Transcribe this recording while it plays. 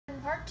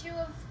2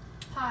 of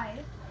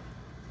pie.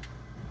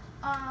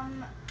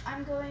 I'm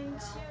going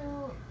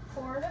to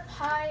pour the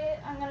pie.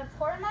 I'm going to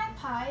pour my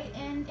pie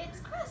in its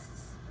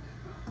crusts.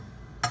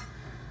 I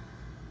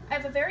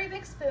have a very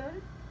big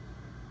spoon,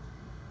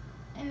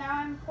 and now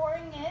I'm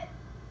pouring it.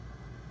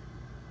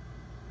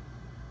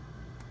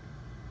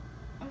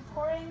 I'm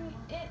pouring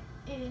it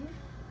in,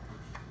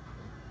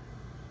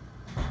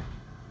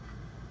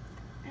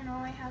 and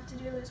all I have to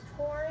do is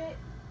pour it.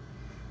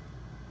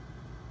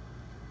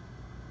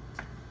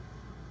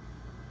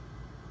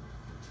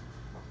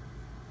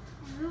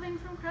 Moving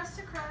from crust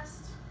to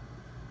crust.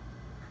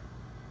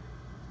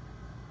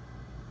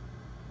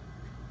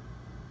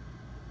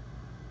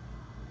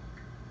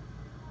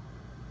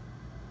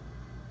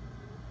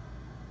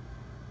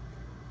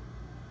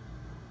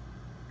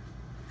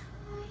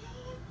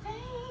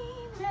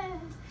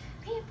 Famous,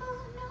 people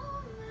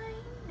know my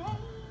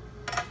name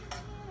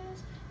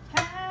is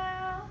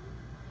Cal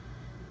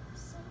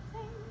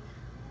something.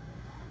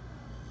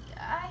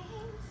 I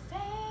ain't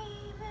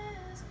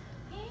famous,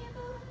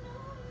 people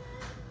know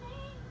my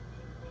name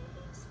in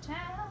this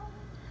town.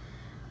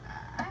 I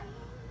ain't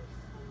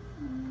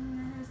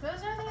famous.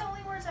 Those are the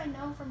only words I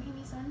know from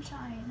Amy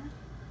Sunshine.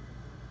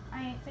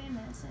 I ain't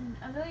famous. And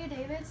Amelia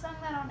David sung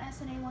that on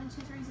SNA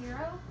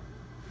 1230.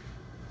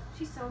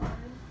 She's so good.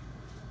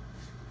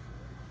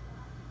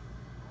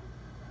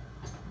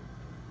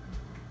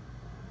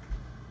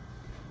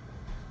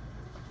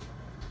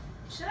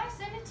 Should I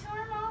send it to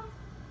her, Mom?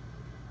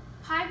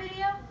 Hi,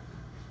 video?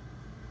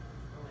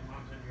 Only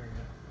Mom's in here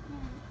yet.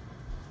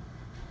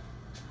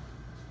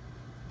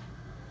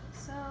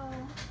 So,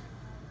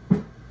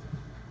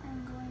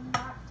 I'm going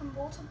back from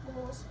bowl to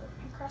bowl,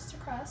 and crust to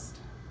crust.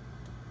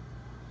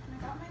 And I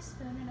got my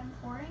spoon and I'm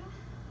pouring,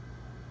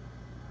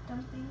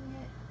 dumping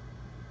it,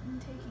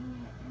 and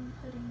taking it and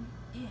putting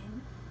it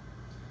in.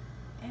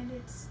 And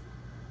it's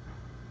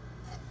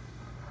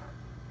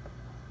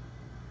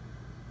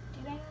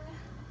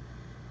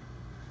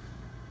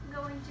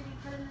going to be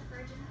put in the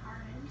fridge and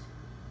hardened,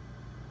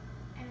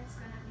 and it's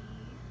going to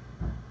be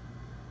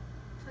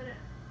put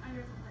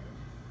under the lid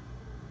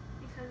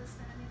because it's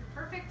going to be the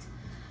perfect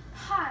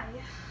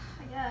pie,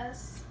 I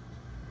guess.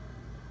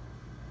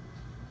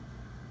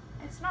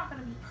 It's not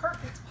going to be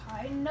perfect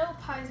pie. No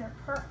pies are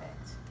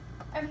perfect.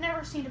 I've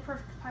never seen a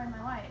perfect pie in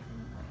my life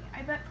anyway.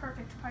 I bet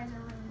perfect pies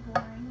are really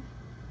boring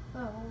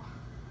though,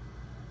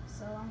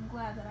 so I'm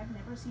glad that I've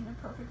never seen a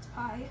perfect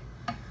pie.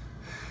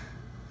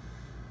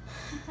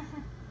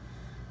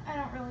 I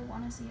don't really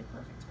want to see a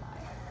perfect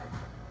pie.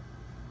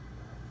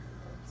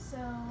 So,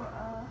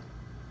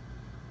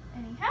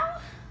 anyhow,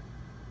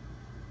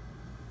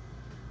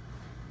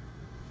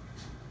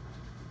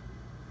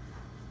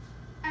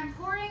 I'm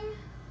pouring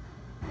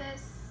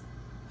this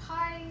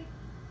pie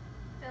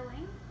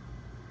filling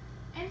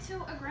into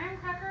a graham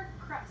cracker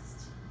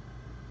crust.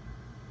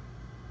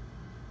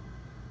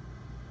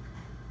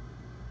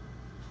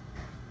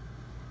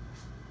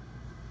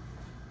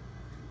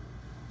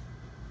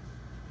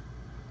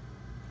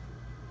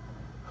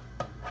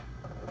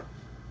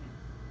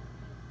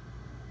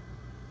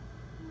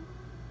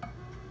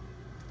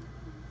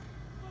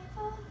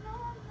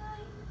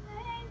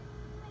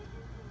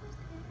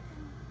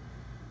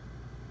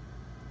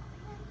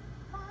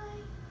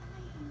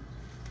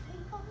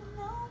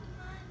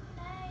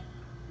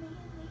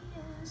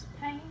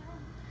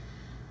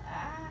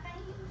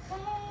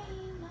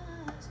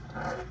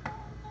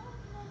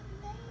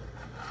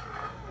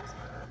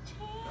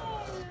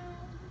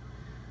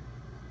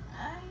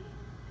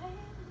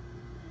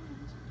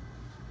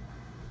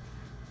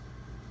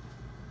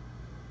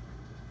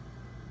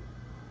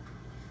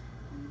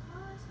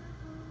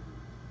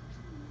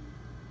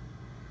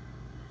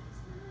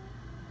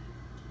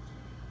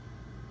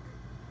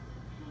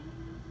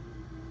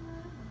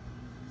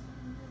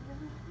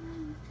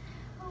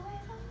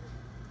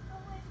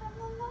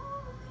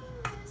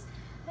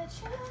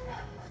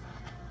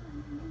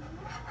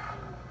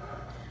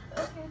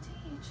 Of your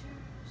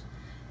teachers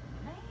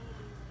made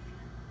you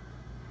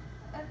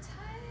a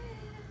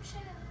tide of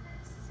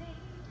jealousy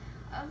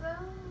of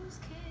those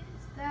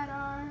kids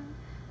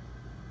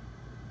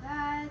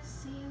that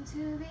seem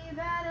to be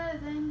better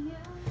than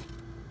you,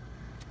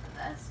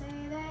 that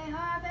say they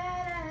are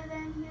better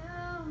than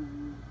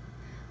you,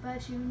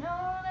 but you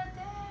know that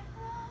they're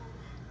wrong.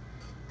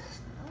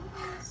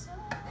 Oh, so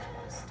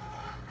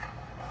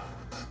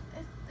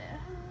if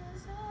there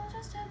was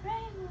just a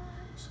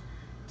brainwash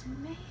to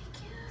make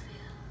you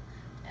feel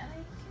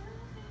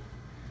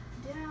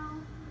down.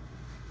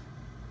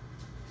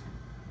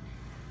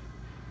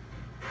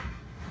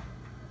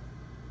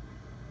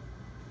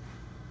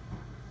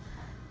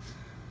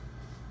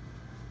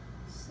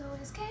 So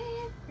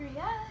escape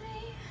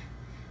reality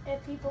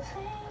if people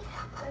think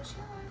that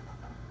you're,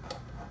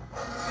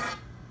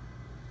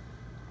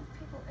 if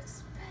people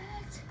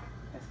expect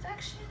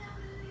perfection out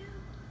of you.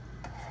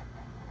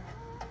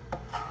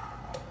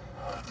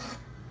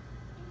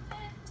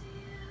 Back to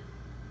you.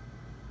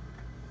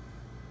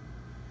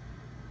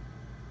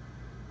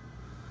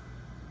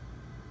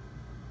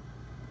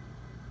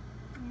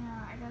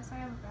 Yeah, I guess I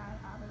have a bad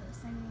habit of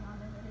singing on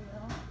the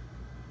video,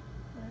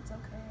 but it's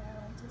okay,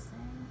 I like to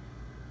sing.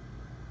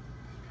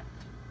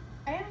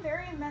 I am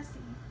very messy.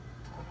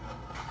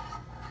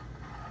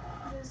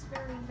 It is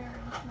very,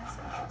 very messy.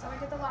 So I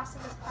get the last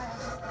of this pie, I'll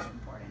just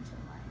pour it into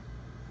my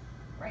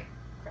right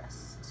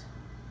crust.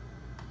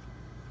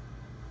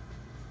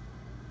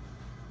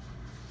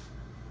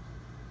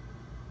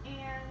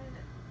 And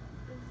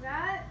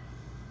that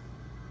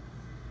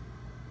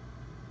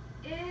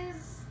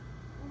is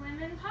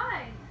lemon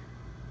pie.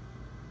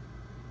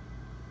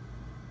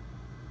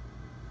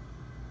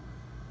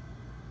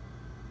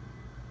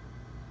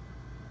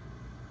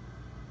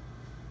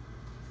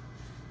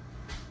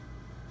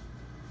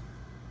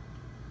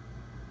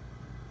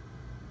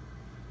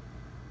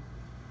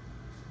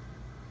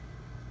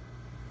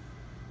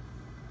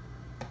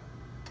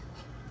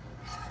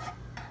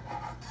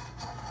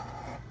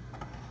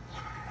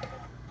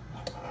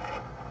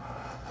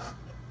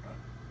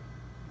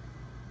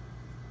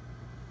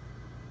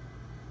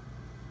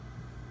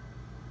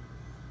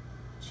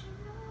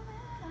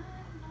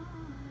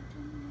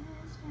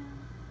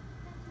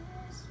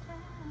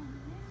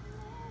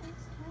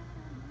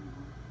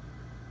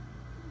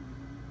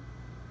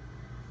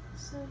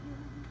 So you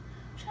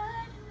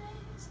try to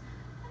raise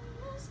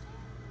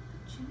understanding,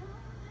 but you know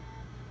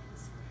that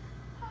it's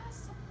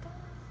possible.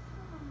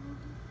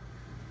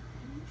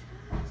 And you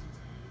try to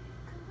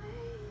take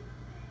away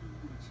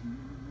the pain, but you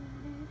know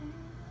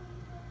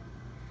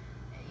that it ain't leaving.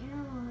 And you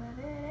know that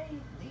it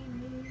ain't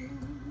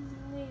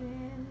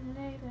leaving,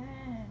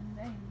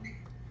 baby.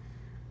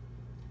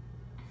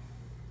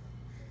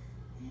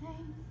 It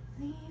ain't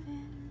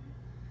leaving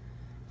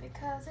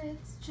because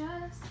it's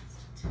just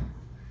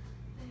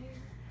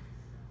there.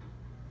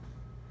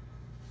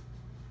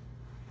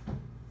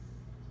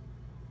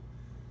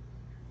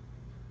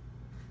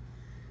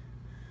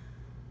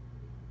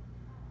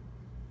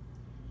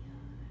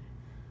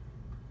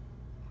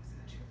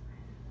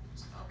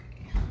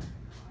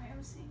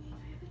 Singing.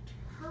 I have a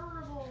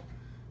terrible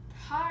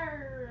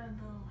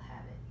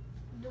habit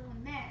of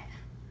doing that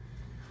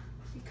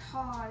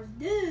because,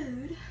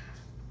 dude,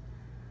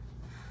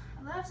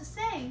 I love to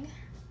sing,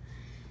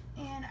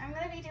 and I'm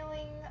gonna be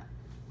doing.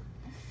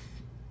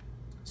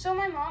 So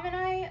my mom and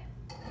I,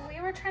 we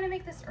were trying to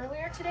make this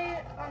earlier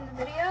today on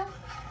the video,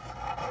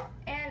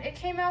 and it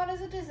came out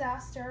as a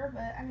disaster.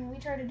 But I mean, we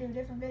tried to do a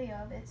different video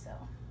of it, so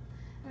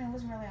I mean, it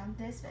wasn't really on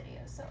this video,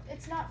 so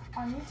it's not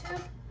on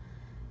YouTube.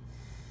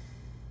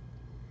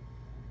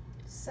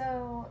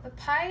 So the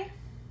pie,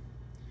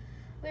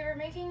 we were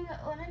making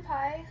lemon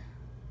pie,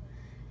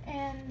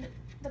 and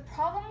the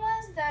problem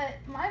was that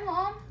my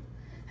mom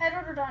had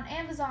ordered on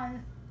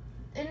Amazon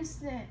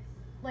instant,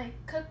 like,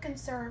 cook and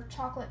serve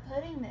chocolate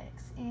pudding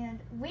mix,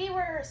 and we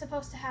were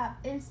supposed to have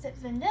instant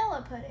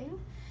vanilla pudding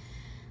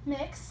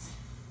mix,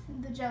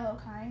 the Jell-O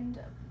kind,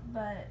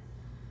 but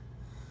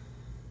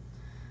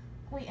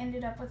we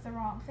ended up with the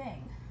wrong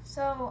thing.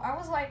 So I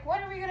was like,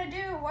 what are we gonna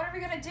do? What are we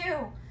gonna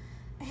do?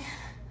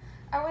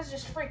 I was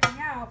just freaking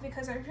out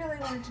because I really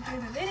wanted to do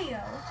the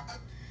video.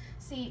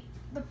 See,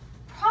 the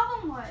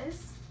problem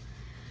was,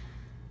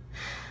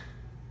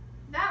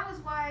 that was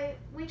why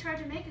we tried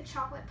to make a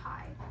chocolate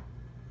pie.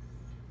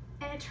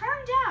 And it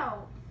turned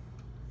out,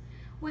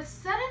 with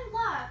sudden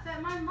luck,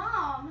 that my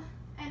mom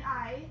and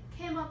I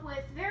came up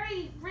with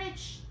very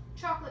rich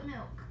chocolate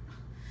milk.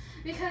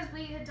 Because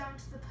we had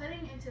dumped the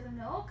pudding into the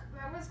milk,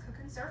 that was cook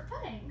and serve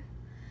pudding.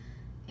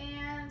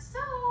 And so,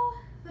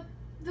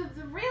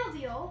 the real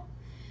deal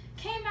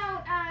came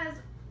out as,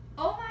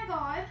 oh my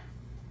god,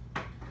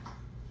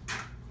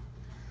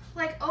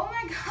 like, oh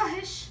my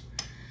gosh.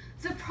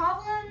 The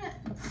problem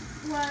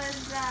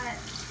was that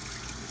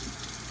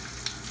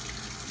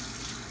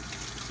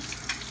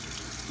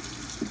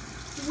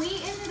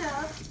we ended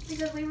up,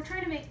 because we were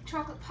trying to make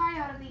chocolate pie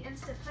out of the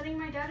instant pudding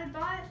my dad had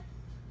bought,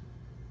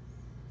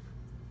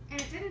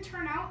 and it didn't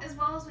turn out as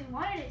well as we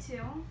wanted it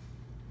to,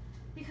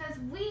 because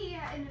we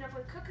ended up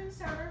with cook and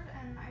serve,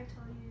 and I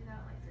tell you that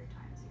like 3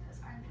 times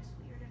because I'm just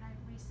weird and I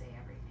re-say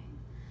everything.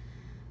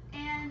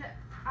 And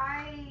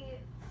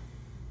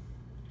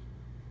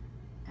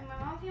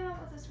my mom came up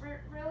with this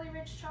really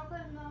rich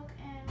chocolate milk,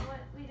 and what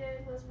we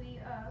did was we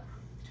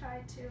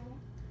tried to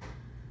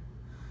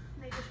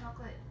make a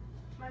chocolate.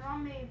 My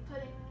mom made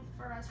pudding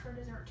for us for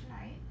dessert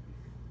tonight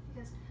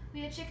because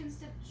we had chicken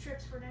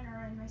strips for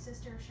dinner, and my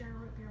sister shared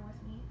root beer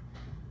with me.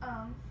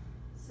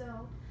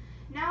 So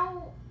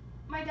now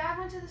my dad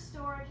went to the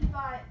store and he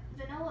bought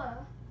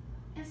vanilla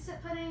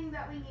instant pudding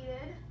that we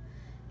needed,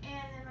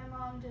 and then my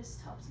mom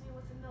just helps me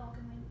with the milk,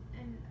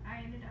 and I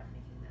ended up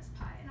making this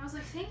pie. And I was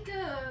like, thank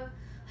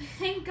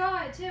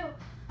God too.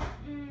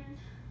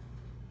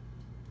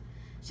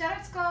 Shout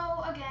outs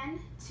go again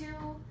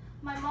to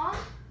my mom,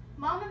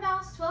 Mama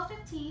Mouse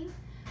 1215,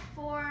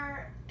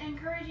 for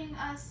encouraging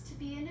us to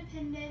be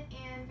independent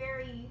and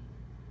very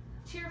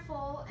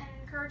cheerful and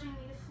encouraging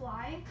me to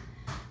fly.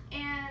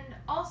 And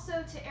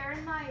also to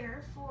Erin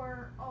Meyer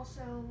for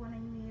also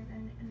wanting me to be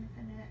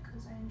independent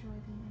because I enjoy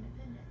being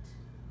independent.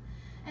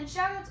 And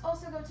shout outs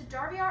also go to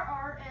Darby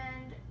RR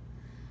and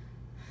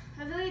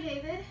Heavily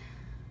David.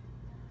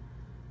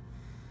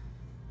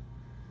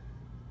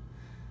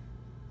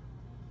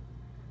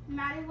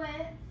 Maddie Witt.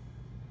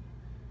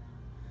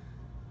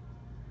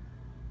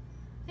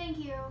 Thank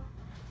you.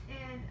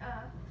 And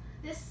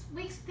this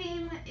week's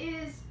theme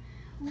is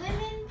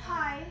lemon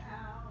pie.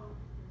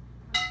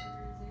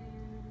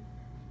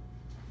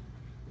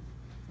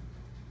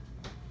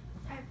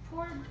 I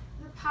poured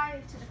the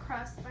pie into the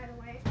crust, by the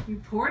way. You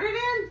poured it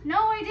in? No,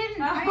 I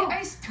didn't. Oh.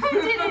 I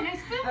spooned it in. I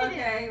spooned it in.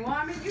 Okay, well,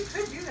 I mean, you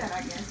could do that,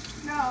 I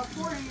guess. No,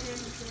 pouring it in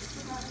is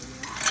a good idea.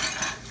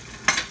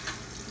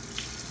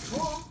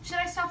 Cool. Should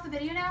I stop the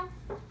video now?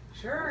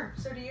 Sure.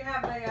 So do you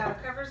have the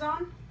covers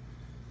on?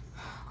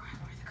 Oh, crap,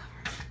 where are the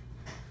covers?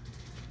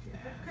 Yeah,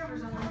 put the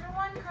covers on. Put it on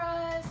one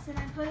crust, and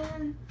I put it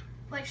in,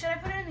 like, should I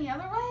put it in the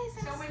other way?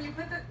 So when you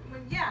put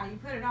you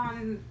put it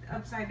on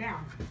upside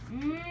down.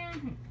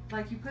 Mm-hmm.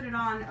 Like you put it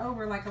on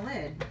over like a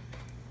lid.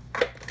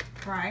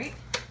 Right?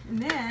 And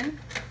then,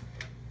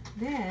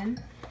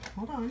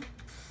 hold on.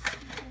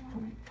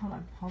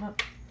 Hold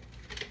up.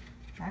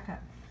 Back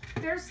up.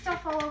 There's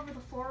stuff all over the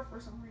floor for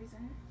some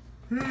reason.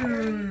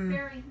 Very,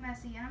 very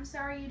messy, and I'm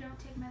sorry you don't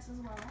take mess as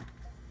well.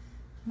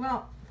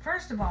 Well,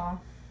 first of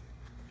all,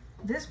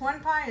 this one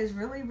pie is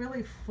really,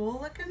 really full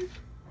looking.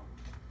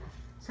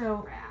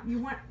 So you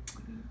want,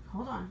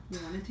 hold on, you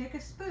want to take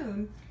a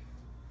spoon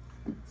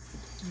and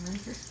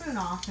rinse your spoon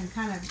off and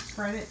kind of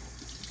spread it,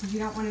 because you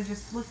don't want to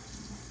just look.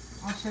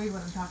 I'll show you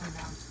what I'm talking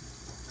about.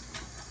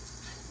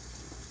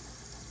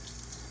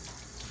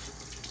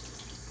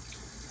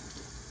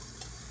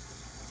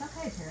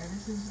 Okay, Tara,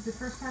 this is the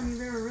first time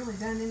you've ever really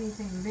done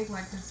anything big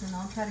like this, and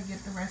I'll try to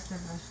get the rest of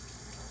the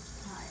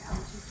pie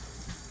out.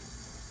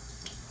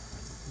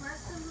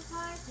 Rest of the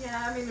pie?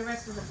 Yeah, I mean the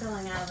rest of the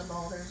filling out of the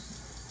bowl. There's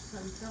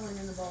some filling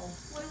in the bowl.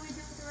 What do we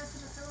do with the rest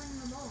of the filling in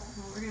the bowl?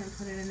 Well, we're going to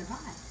put it in the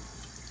pie.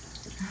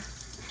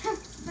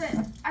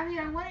 But, I mean,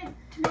 I wanted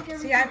to make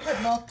everything... See, I put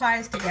both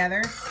pies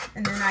together,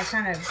 and then I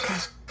kind of,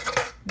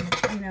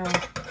 you know,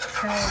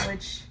 tell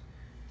which,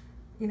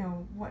 you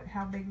know,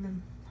 how big the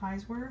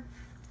pies were.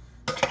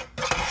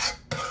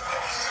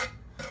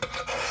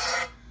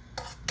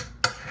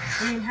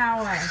 I mean,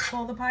 how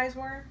full the pies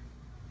were.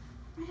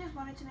 I just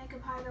wanted to make a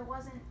pie that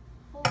wasn't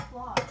full of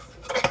flaws.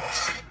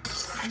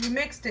 You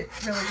mixed it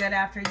really good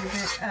after you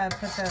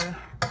put the,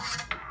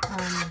 I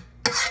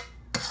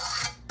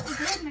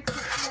did mix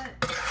it,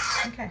 but...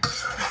 Okay,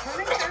 just want to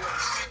make sure.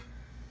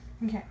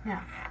 Okay,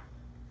 now.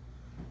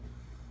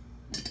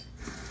 I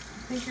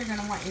think you're going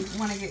to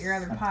want to get your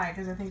other pie,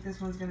 because I think this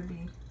one's going to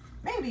be,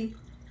 maybe.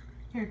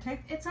 Here,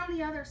 take. It's on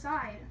the other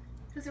side,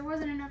 because there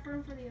wasn't enough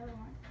room for the other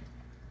one.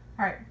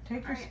 All right,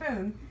 take your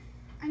spoon.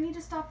 I need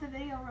to stop the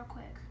video real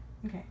quick.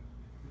 Okay,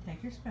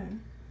 take your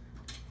spoon.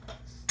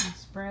 And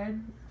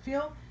spread.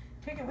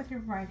 Take it with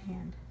your right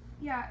hand.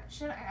 Yeah,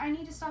 I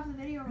need to stop the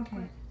video real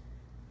quick.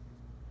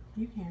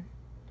 You can.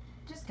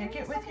 Just take give me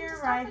it a with second your to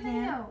stop right the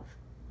video. hand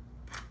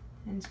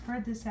and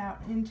spread this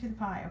out into the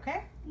pie,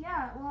 okay?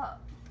 Yeah, well,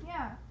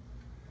 yeah.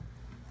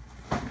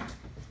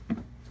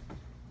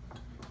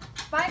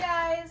 Bye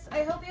guys.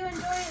 I hope you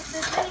enjoyed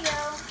this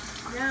video.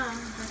 Yeah,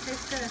 that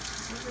tastes good.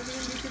 This isn't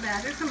going to be too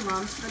bad. There's some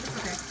lumps, but it's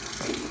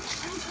okay.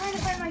 I'm trying to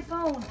find my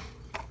phone.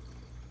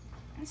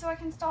 And so I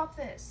can stop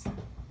this.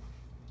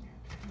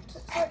 So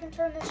I can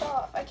turn this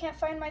off. I can't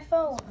find my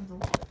phone. This one's a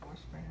little bit